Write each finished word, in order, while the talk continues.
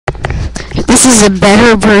this is a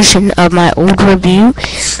better version of my old review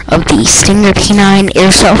of the Stinger p99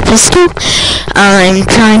 airsoft pistol. I'm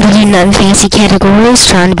trying to do nothing fancy categories,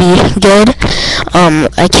 trying to be good.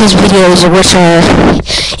 Like his videos, which are,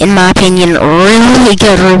 in my opinion, really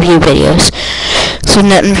good review videos. So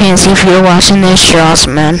nothing fancy. If you're watching this, you're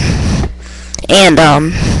awesome, man. And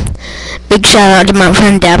big shout out to my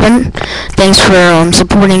friend Devin. Thanks for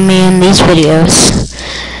supporting me in these videos.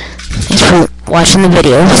 Thanks for watching the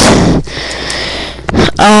videos.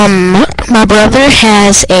 My brother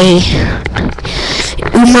has a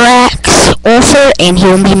Umarax offer, and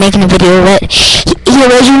he'll be making a video of it. He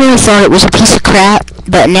originally thought it was a piece of crap,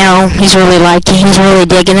 but now he's really liked it. He's really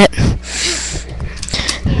digging it.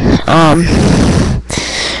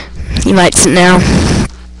 You might sit now.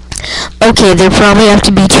 Okay, there probably have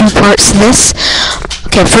to be two parts to this.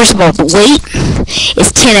 Okay, first of all, the weight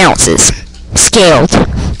is 10 ounces, scaled.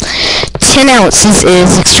 10 ounces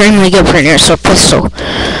is extremely good for an airsoft pistol.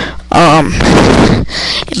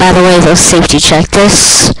 By the way, let's safety check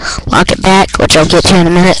this. Lock it back, which I'll get to in a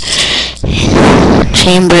minute.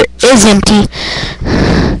 Chamber is empty.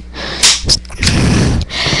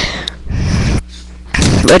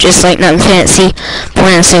 But just like nothing fancy,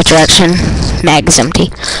 point in a safe direction. Mag is empty.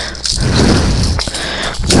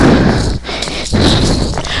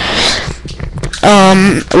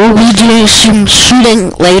 We'll be doing some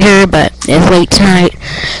shooting later, but it's late tonight,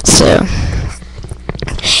 so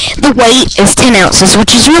the weight is 10 ounces,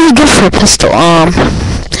 which is really good for a pistol.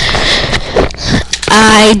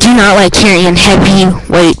 I do not like carrying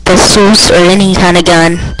heavyweight pistols or any kind of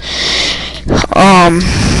gun.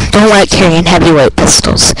 Don't like carrying heavyweight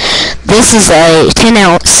pistols. This is a 10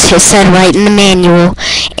 ounce. It said right in the manual,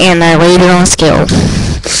 and I weighed it on scale.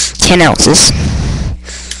 10 ounces.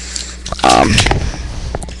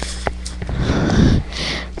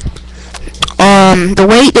 The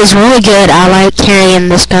weight is really good. I like carrying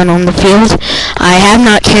this gun on the field. I have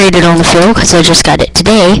not carried it on the field because I just got it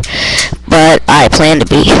today, but I plan to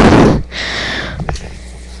be.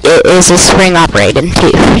 It is a spring operated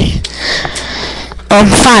too.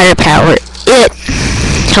 Firepower. It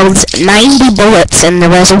holds 90 bullets in the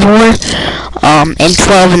reservoir, and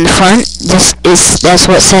 12 in the front. That's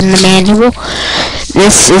what's said in the manual.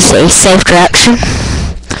 This is a safe direction.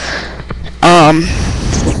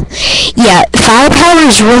 Yeah, firepower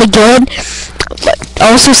is really good.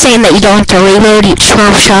 Also saying that you don't have to reload each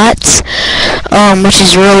 12 shots, which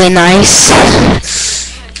is really nice.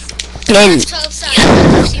 And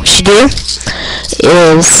what you do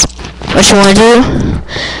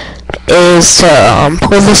is,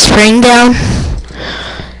 pull the spring down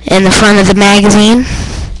in the front of the magazine.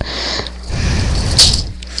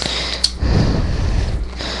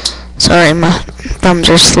 Sorry, my thumbs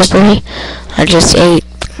are slippery. I just ate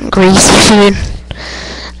greasy food.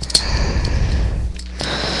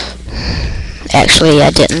 Actually, I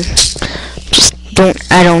didn't.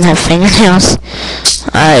 I don't have fingernails.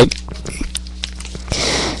 I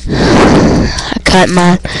cut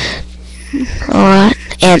mine. Alright,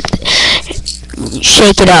 and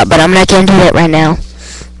shake it up, but I'm not gonna do that right now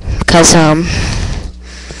because I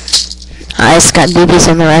just got boobies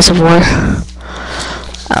in the reservoir.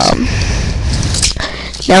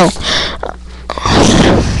 No.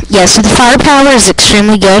 Yeah, so the firepower is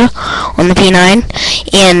extremely good on the p9,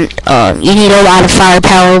 and you need a lot of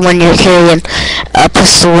firepower when you're carrying a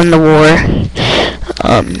pistol in the war.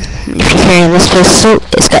 If you're carrying this pistol,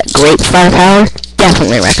 it's got great firepower.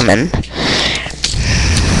 Definitely recommend.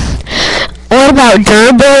 What about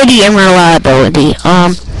durability and reliability?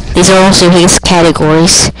 These are also his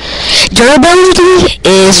categories. Durability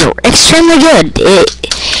is extremely good.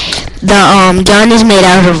 The gun is made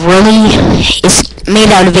out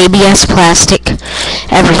of ABS plastic,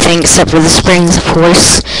 everything except for the springs, of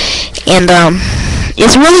course. And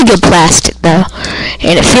it's really good plastic though,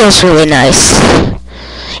 and it feels really nice.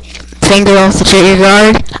 Finger off the trigger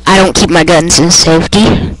guard. I don't keep my guns in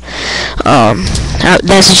safety.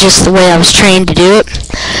 That's just the way I was trained to do it.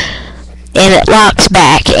 And it locks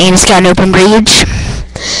back, and it's got an open breech,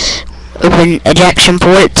 open ejection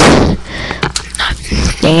port.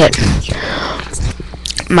 Dang it.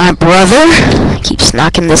 My brother keeps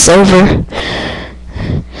knocking this over.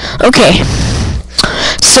 Okay.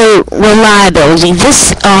 So, reliability.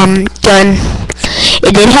 This gun,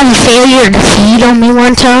 it did have a failure to feed on me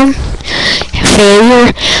one time.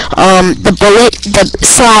 Failure. The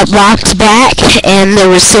slide locked back, and there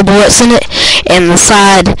was still bullets in it, and the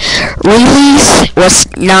side release was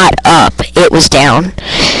not up. It was down,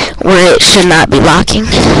 where it should not be locking.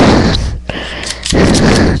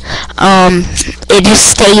 It just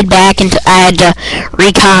stayed back until I had to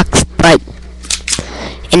recock,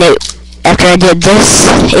 after after I did this,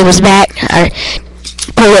 it was back. I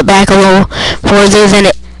pulled it back a little further than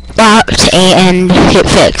it locked, and it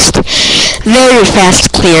fixed. Very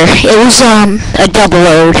fast clear. It was a double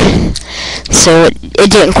load, so it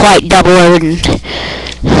didn't quite double load. And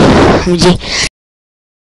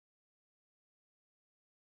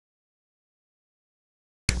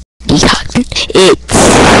its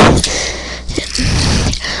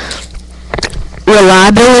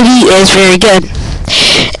reliability is very good.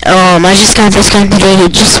 I just got this gun today.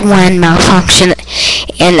 It just went malfunction,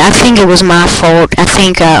 and I think it was my fault. I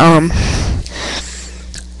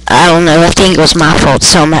don't know. I think it was my fault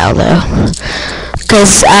somehow, though,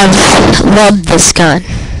 because I've loved this gun.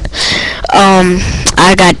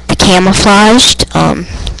 I got the camouflaged,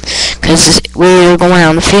 because we were going out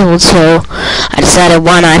in the field, so I decided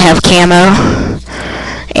why not have camo.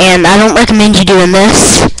 And I don't recommend you doing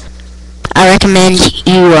this. I recommend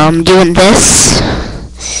you doing this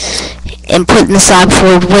and putting the slide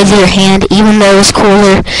forward with your hand, even though it's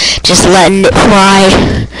cooler, just letting it fly.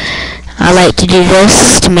 I like to do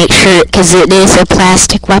this to make sure, because it is a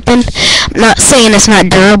plastic weapon. I'm not saying it's not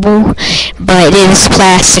durable, but it is a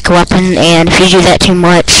plastic weapon, and if you do that too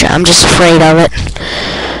much, I'm just afraid of it.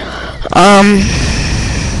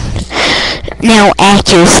 Now,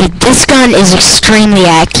 accuracy. This gun is extremely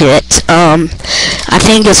accurate. I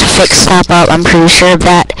think it's a fixed stop up. I'm pretty sure of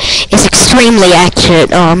that. It's extremely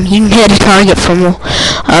accurate. You can hit a target from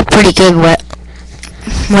pretty good ways.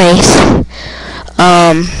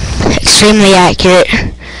 Extremely accurate.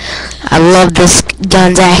 I love this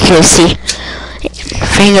gun's accuracy.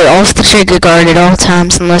 Finger off the trigger guard at all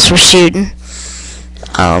times unless we're shooting.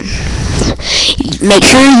 Make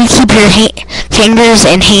sure you keep your fingers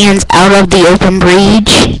and hands out of the open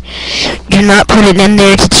breech. Do not put it in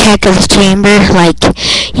there to check the chamber like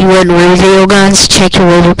you would with real guns. Check your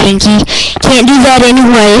little pinky. Can't do that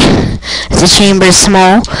anyway, as the chamber is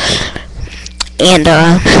small. And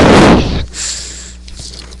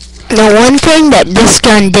the one thing that this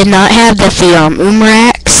gun did not have that the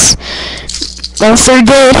Umarax also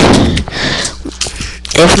did,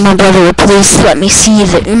 if my brother would please let me see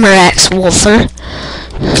the Umarax Walther.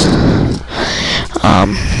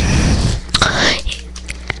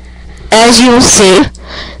 As you will see,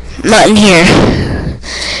 not in here,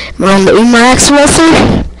 but on the Umarax Walther,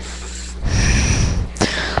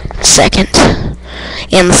 second,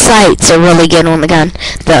 and the sights are really good on the gun,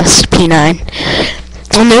 the p99.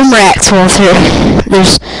 On the Umarax Walther,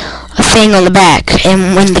 there's a thing on the back,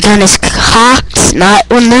 and when the gun is cocked, not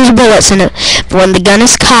when there's bullets in it, but when the gun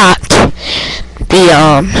is cocked,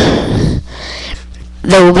 there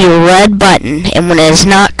will be a red button, and when it is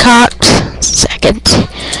not cocked, second,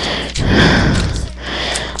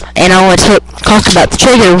 and I want to talk about the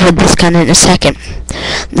trigger with this gun in a second.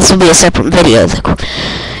 This will be a separate video, but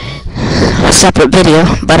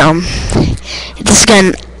this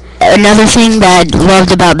gun, another thing that I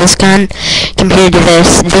loved about this gun compared to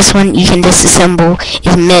this one you can disassemble,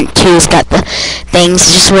 is meant to. It's got the things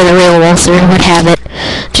just where the real Walther would have it.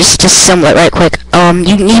 Just disassemble it right quick.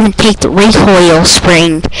 You can even take the recoil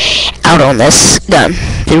spring out on this gun.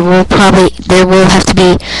 There will have to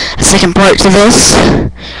be a second part to this.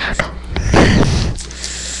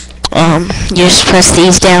 You just press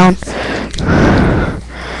these down.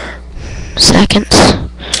 Seconds.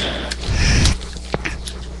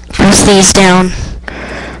 Press these down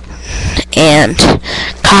and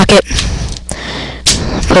cock it,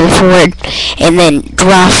 put it forward, and then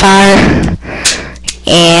draw fire,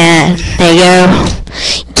 and there you go.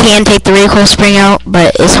 You can take the recoil spring out,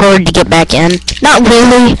 but it's hard to get back in. Not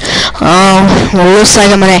really. Well, it looks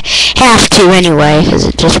like I'm gonna have to anyway, because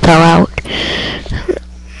it just fell out.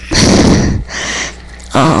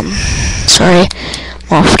 Sorry,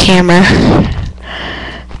 I'm off camera.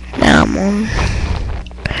 Now I'm on.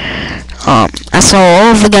 I saw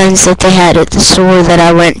all the guns that they had at the store that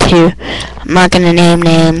I went to. I'm not gonna name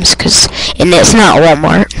names, and it's not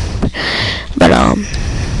Walmart, but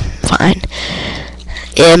fine.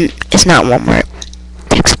 It's not Walmart.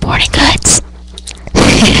 Dick's Sporting Goods.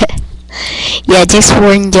 Yeah, Dick's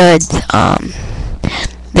Sporting Goods.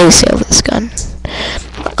 They sell this gun.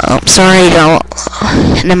 Sorry, don't.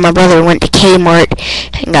 And then my brother went to Kmart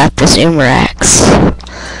and got this Umarax.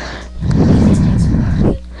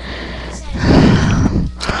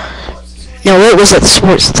 No, it was at the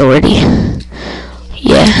Sports Authority.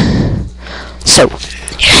 Yeah. So,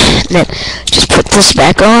 then just put this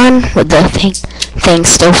back on with the thing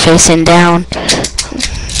still facing down.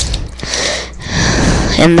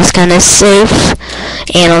 And this gun is safe.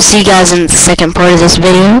 And I'll see you guys in the second part of this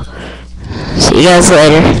video. See you guys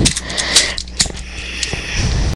later.